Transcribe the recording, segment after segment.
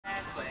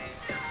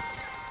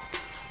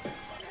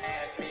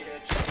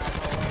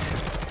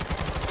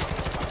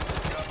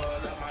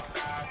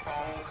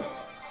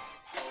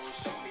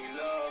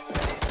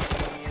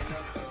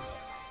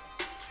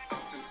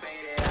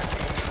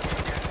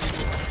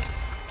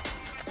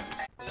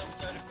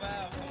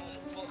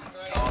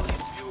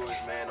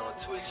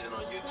Twitch and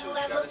on YouTube. You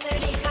gotta see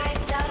it.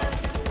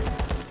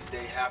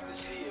 They have to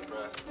see it,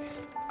 bro.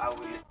 I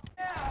would.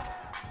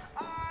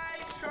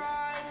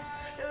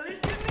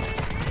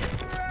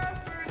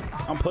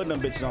 I'm putting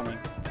them bitches on me.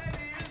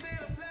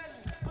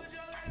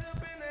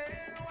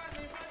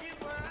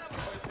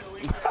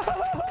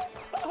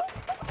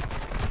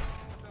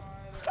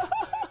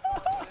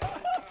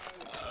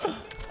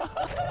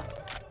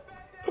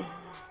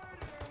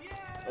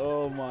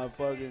 Oh my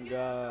fucking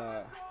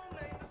god.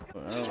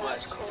 Too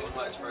much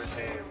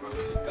firsthand, bro.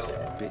 Go.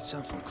 Bitch,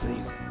 I'm from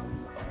Cleveland.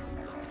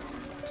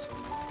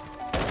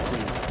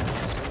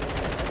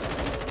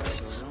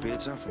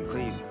 Bitch, I'm from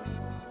Cleveland.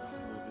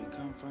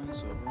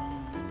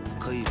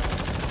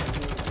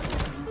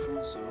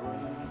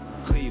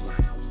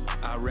 Cleveland.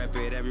 I rep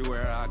it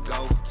everywhere I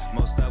go.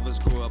 Most of us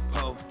grew up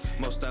poor.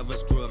 Most of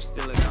us grew up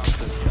stealing off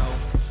the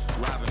stove.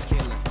 Robbing,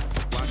 killing.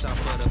 Watch out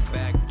for the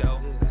back door.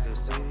 The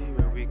city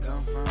where we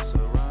come from, so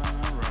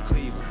run.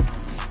 Cleveland.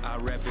 I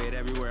rep it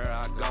everywhere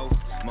I go.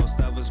 Most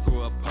of us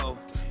grew up poor.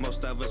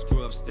 Most of us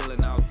grew up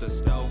stealing out the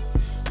stove.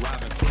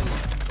 Robbing,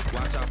 killing.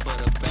 Watch out for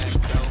the back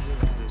door.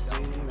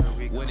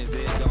 When is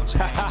it gon' change?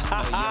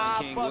 A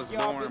young king was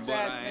born, but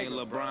I ain't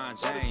LeBron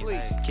James.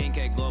 King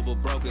K Global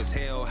broke as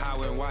hell.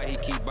 How and why he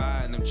keep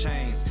buying them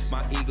chains?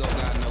 My ego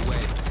got in the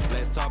way.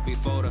 Let's talk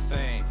before the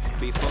fame.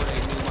 Before they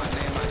knew my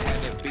name, I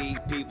had to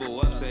beat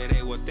people up so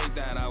they would think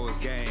that I was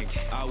gang.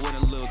 I went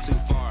a little too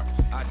far.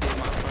 I did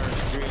my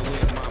first drill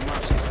with my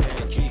mom. She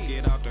said, "Keep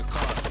get out the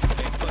car."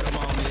 They put him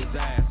on his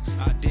ass.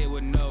 I did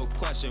with no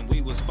question.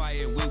 We was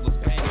fighting, we was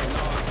banging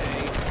all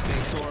day. They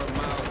tore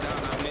miles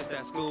down. I missed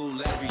that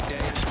school every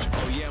day.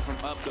 Oh yeah, from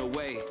up the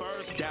way,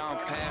 down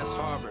past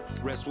Harvard,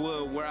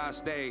 Westwood where I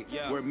stayed,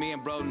 where me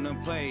and Broden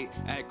them played.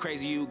 Act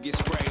crazy, you get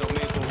sprayed on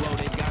Maple Road,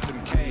 they got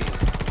them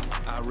K's.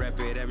 I rep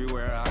it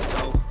everywhere I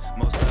go.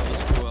 Most of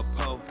us grew up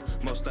poor.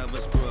 Most of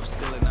us grew up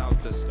stealing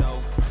out the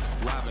stove.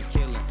 Robbing,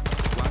 killing.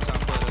 Watch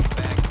out for the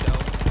back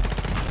door.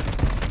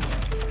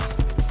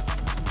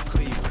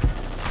 Cleveland.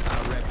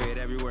 I rep it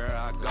everywhere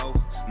I go.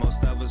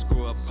 Most of us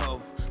grew up poor.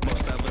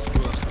 Most of us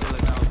grew up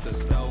stealing out the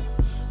stove.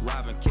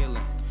 Robbing,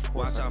 killing.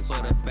 Watch out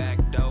for the back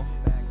door.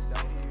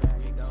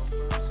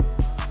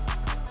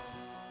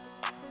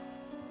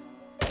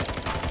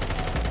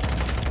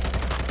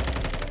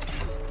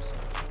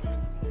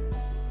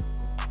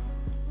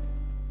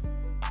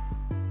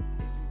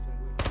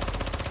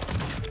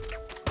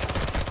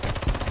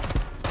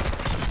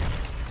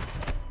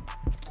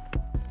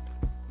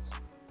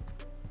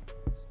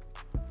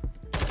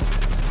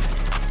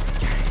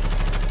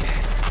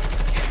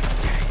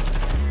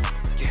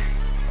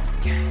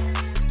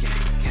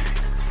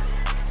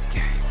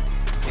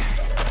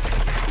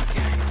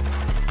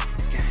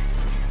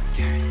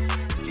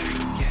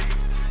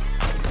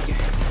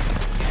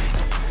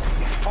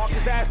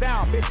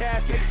 Down, bitch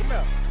ass nigga, come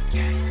here.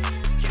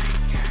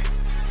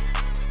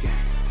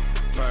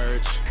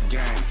 Purge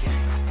gang.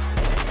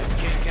 It's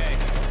King K.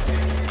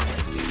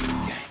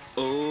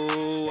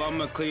 Ooh,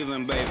 I'm a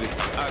Cleveland baby.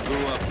 I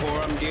grew up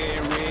poor, I'm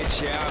getting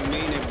rich, yeah, I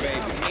mean it,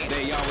 baby.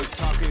 They always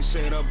talking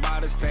shit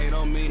about us, they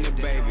don't mean it,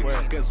 baby.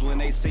 Cause when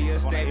they see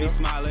us, they be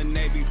smiling,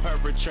 they be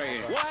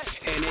perpetrating.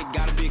 And it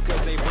gotta be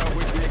cause they broke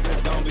rich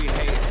niggas don't be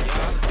hating.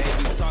 They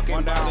be talking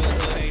about the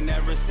hood, ain't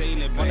never seen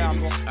it, baby.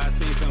 I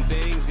see some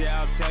things, yeah,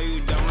 I'll tell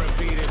you, don't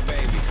repeat it,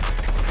 baby.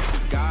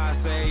 God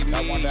save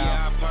me,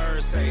 yeah, I've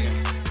heard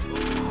saying.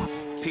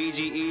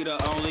 PGE the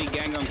only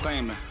gang I'm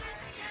claiming.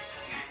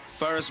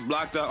 First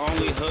block, the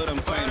only hood I'm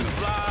claiming.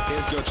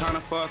 This girl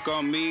tryna fuck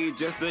on me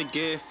just to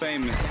get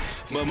famous.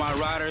 But my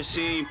rider,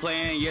 she ain't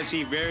playing, yeah,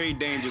 she very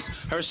dangerous.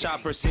 Her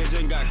shot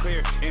precision got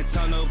clear in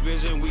tunnel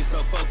vision. We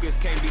so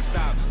focused, can't be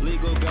stopped.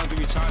 Legal guns,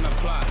 we tryna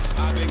plot.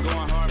 I've been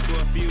going hard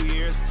for a few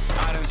years.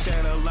 I done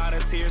shed a lot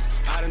of tears.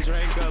 I done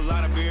drank a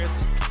lot of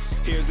beers.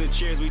 Here's the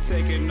cheers, we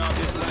taking off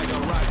just like a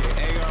rocket.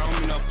 AR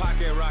on me, no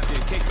pocket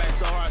rocket. Kick back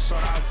so hard,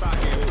 short out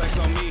socket. Flex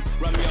on me,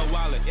 run me a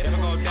wallet. If I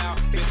go down,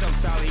 bitch, I'm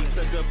solid. He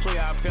took the plea,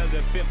 I peeled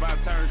the fifth, I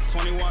turned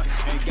 21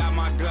 and got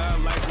my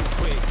gun license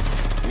quick.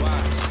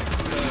 Watch,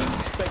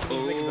 cause,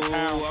 ooh,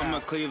 I'm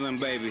a Cleveland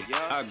baby.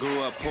 I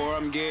grew up poor,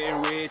 I'm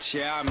getting rich,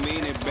 yeah, I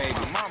mean it, baby.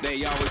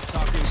 They always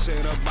talking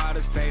shit about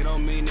us, they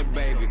don't mean it,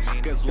 baby.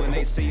 Cause when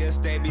they see us,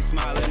 they be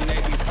smiling,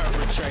 they be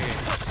perpetrating.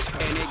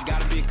 And it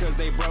gotta be cause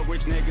they broke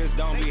rich niggas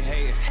don't be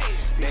hating.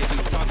 They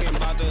be talking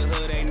about the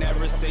hood, ain't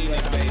never seen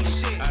it,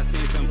 baby. I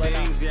see some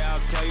things, yeah, I'll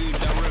tell you,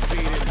 don't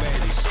repeat it,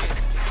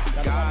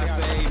 baby. God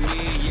save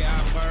me, yeah,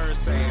 I've heard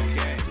saying,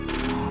 gang.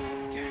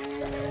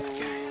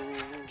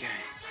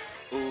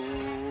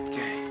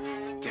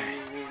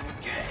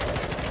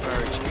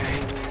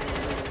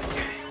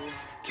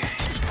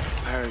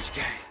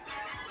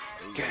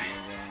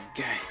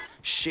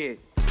 Shit.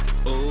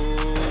 Ooh,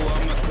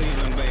 I'm a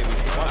Cleveland baby.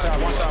 Watch out.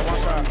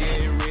 I'm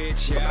getting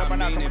rich, yeah, I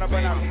mean it,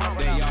 baby.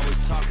 They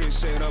always talking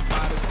shit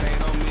about us, they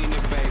don't mean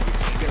it, baby.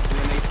 Cause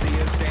when they see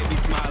us, they be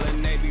smiling,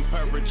 they be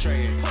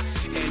perpetrating.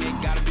 And it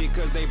gotta be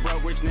cause they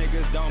broke rich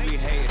niggas don't be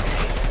hating.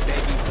 They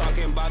be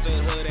talking about the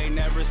hood, ain't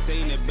never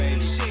seen it,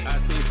 baby. I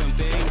see some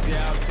things,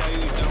 yeah, I'll tell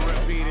you, don't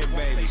repeat it,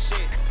 baby.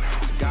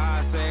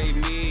 God save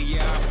me,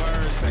 yeah, I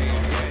heard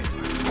saying, yeah.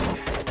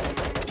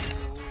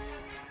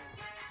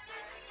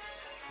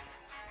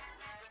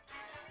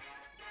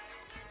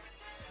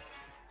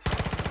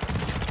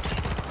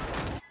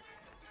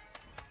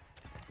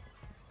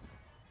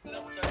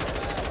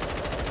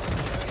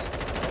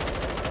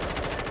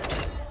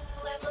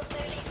 Level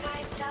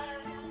 35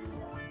 done.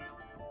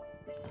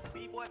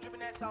 B-boy dripping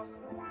that sauce.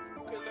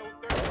 Okay, level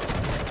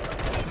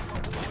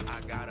 30.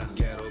 I got a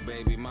ghetto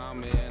baby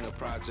mama in the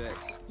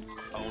projects.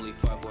 Only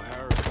fuck with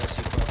her cause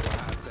she fuck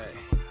with high tech.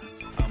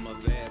 I'm a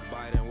vet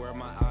biting where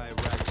my Iraq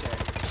check.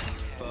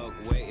 Fuck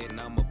waiting,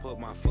 I'ma put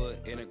my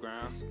foot in the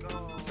ground.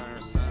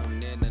 Turn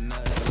something into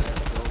nothing,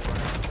 let's go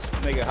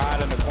Browns. Nigga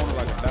hide in the corner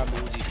like a dummy.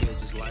 Bougie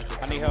bitches like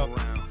to I need come help.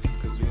 around.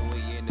 Cause when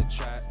we in the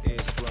trap,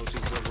 it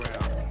roaches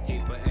around.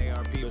 Keep an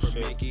ARP Good for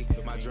shit. Mickey.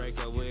 My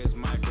Draco is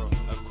micro.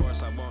 Of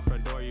course, I want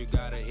front door, you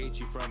gotta hit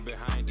you from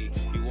behind you.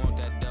 You want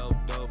that dope,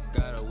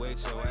 gotta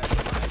wait your ass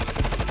behind you.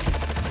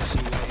 She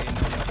waiting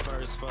on the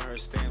first for her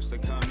stamps to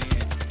come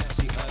in.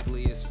 She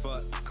ugly as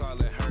fuck,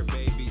 calling her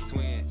baby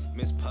twin.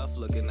 Miss Puff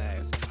looking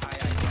ass. I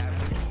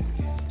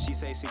capping. She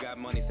say she got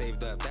money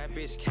saved up. That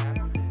bitch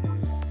capping.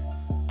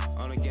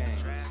 On the game.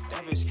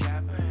 That bitch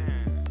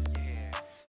capping.